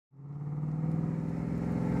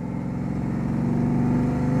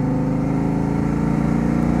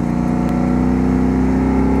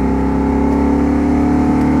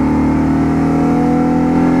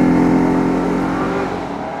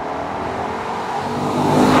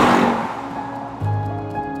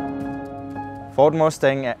Ford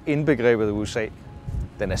Mustang er indbegrebet af USA.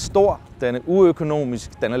 Den er stor, den er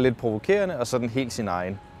uøkonomisk, den er lidt provokerende, og så er den helt sin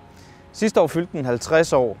egen. Sidste år fyldte den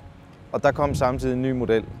 50 år, og der kom samtidig en ny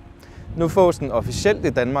model. Nu fås den officielt i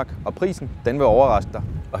Danmark, og prisen den vil overraske dig.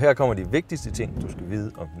 Og her kommer de vigtigste ting, du skal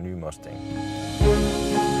vide om den nye Mustang.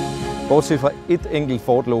 Bortset fra et enkelt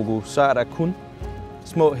Ford-logo, så er der kun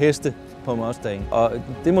små heste på Mustang. Og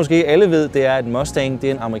det måske alle ved, det er, at en Mustang det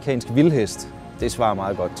er en amerikansk vildhest. Det svarer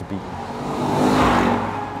meget godt til bilen.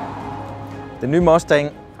 Den nye Mustang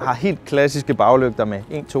har helt klassiske baglygter med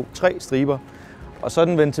 1, 2, 3 striber. Og så er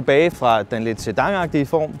den vendt tilbage fra den lidt sedanagtige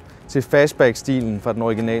form til fastback-stilen fra den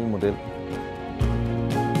originale model.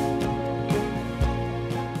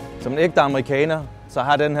 Som en ægte amerikaner, så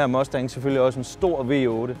har den her Mustang selvfølgelig også en stor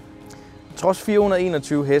V8. Trods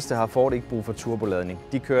 421 heste har Ford ikke brug for turboladning.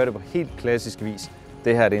 De kører det på helt klassisk vis.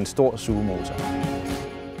 Det her er en stor sugemotor.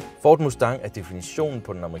 Ford Mustang er definitionen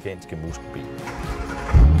på den amerikanske muskelbil.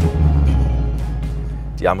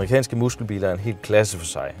 De amerikanske muskelbiler er en helt klasse for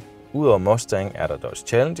sig. Udover Mustang er der Dodge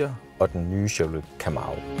Challenger og den nye Chevrolet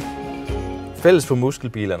Camaro. Fælles for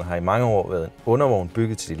muskelbilerne har i mange år været en undervogn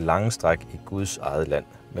bygget til de lange stræk i Guds eget land.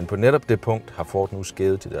 Men på netop det punkt har Ford nu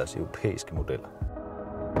skævet til deres europæiske modeller.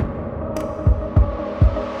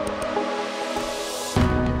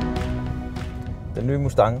 Den nye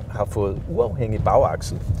Mustang har fået uafhængig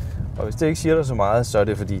bagaksel. Og hvis det ikke siger dig så meget, så er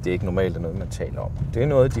det fordi, det ikke normalt er noget, man taler om. Det er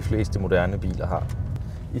noget, de fleste moderne biler har.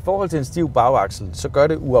 I forhold til en stiv bagaksel, så gør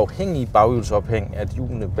det uafhængige baghjulsophæng, at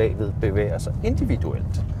hjulene bagved bevæger sig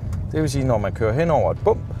individuelt. Det vil sige, at når man kører hen over et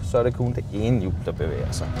bump, så er det kun det ene hjul, der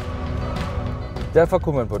bevæger sig. Derfor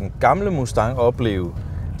kunne man på den gamle Mustang opleve,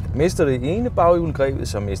 at mister det ene baghjul grebet,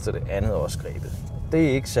 så mister det andet også grebet. Det er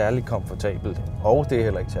ikke særlig komfortabelt, og det er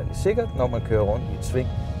heller ikke særlig sikkert, når man kører rundt i et sving,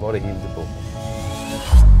 hvor det hele det bumper.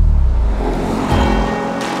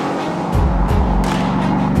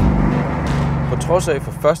 På trods af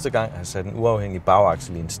for første gang at have sat en uafhængig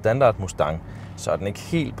bagaksel i en standard Mustang, så er den ikke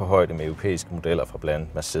helt på højde med europæiske modeller fra blandt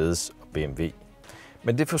andet Mercedes og BMW.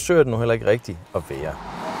 Men det forsøger den nu heller ikke rigtigt at være.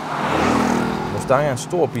 Mustang er en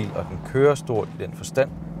stor bil, og den kører stort i den forstand,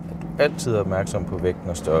 at du altid er opmærksom på vægten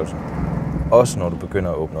og størrelsen. Også når du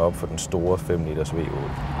begynder at åbne op for den store 5 liters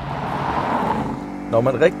V8. Når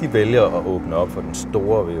man rigtig vælger at åbne op for den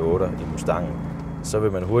store V8 i Mustangen, så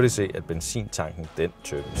vil man hurtigt se, at benzintanken den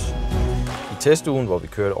tømmes. I testugen, hvor vi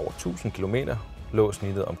kørte over 1000 km, lå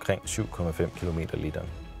snittet omkring 7,5 km literen.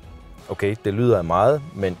 Okay, det lyder af meget,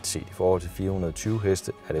 men set i forhold til 420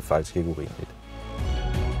 heste er det faktisk ikke urimeligt.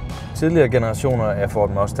 Tidligere generationer af Ford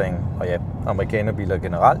Mustang, og ja, amerikanerbiler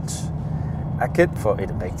generelt, er kendt for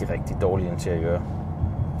et rigtig dårligt interiør.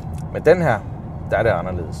 Men den her, der er det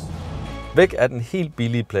anderledes. Væk er den helt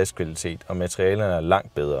billige pladskvalitet, og materialerne er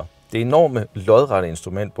langt bedre. Det enorme lodrette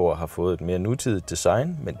instrumentbord har fået et mere nutidigt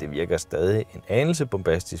design, men det virker stadig en anelse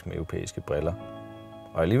bombastisk med europæiske briller.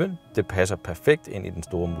 Og alligevel, det passer perfekt ind i den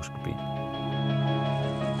store muskelbil.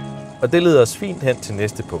 Og det leder os fint hen til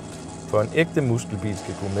næste punkt. For en ægte muskelbil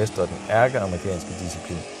skal kunne mestre den ærkeamerikanske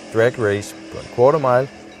disciplin drag race på en quarter mile,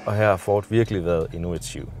 og her har Ford virkelig været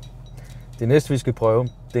innovativ. Det næste vi skal prøve,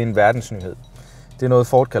 det er en verdensnyhed. Det er noget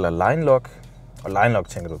Ford kalder line lock, og line lock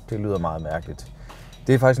tænker du, det lyder meget mærkeligt.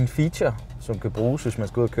 Det er faktisk en feature, som kan bruges, hvis man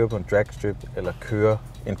skal ud og køre på en dragstrip eller køre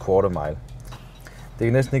en quarter mile. Det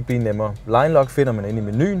kan næsten ikke blive nemmere. Line lock finder man inde i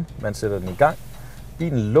menuen, man sætter den i gang,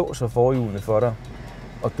 bilen låser forhjulene for dig,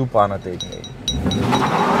 og du brænder dækken af.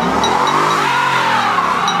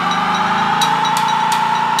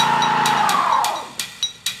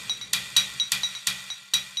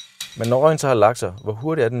 Men når øjen så har lagt sig, hvor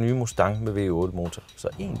hurtigt er den nye Mustang med V8-motor så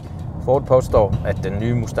egentlig? Ford påstår, at den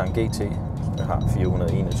nye Mustang GT, som har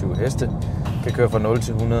 421 heste, kan køre fra 0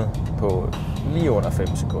 til 100 på lige under 5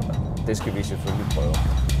 sekunder. Det skal vi selvfølgelig prøve.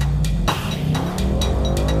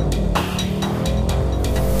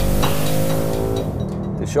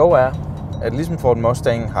 Det sjove er, at ligesom Ford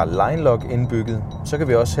Mustang har line lock indbygget, så kan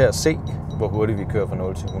vi også her se, hvor hurtigt vi kører fra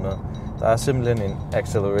 0 til 100. Der er simpelthen en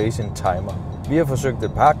acceleration timer. Vi har forsøgt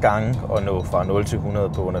et par gange at nå fra 0 til 100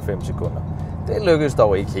 på under 5 sekunder. Det lykkedes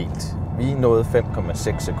dog ikke helt. Vi nåede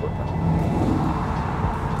 5,6 sekunder.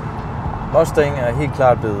 Mustang er helt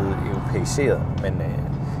klart blevet europæiseret, men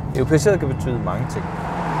europæiseret kan betyde mange ting.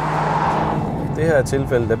 I det her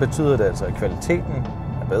tilfælde, der betyder det altså, at kvaliteten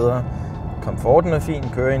er bedre, komforten er fin,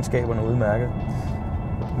 køreegenskaberne er udmærket,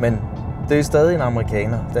 men det er stadig en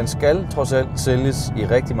amerikaner. Den skal trods alt sælges i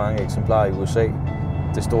rigtig mange eksemplarer i USA,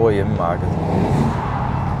 det store hjemmemarked.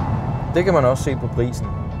 Det kan man også se på prisen,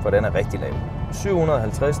 for den er rigtig lav. 750.000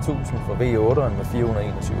 for V8'eren med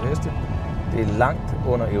 421 heste. Det er langt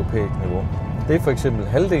under europæisk niveau. Det er for eksempel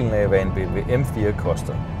halvdelen af, hvad en BMW M4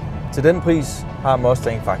 koster. Til den pris har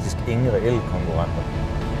Mustang faktisk ingen reelle konkurrenter.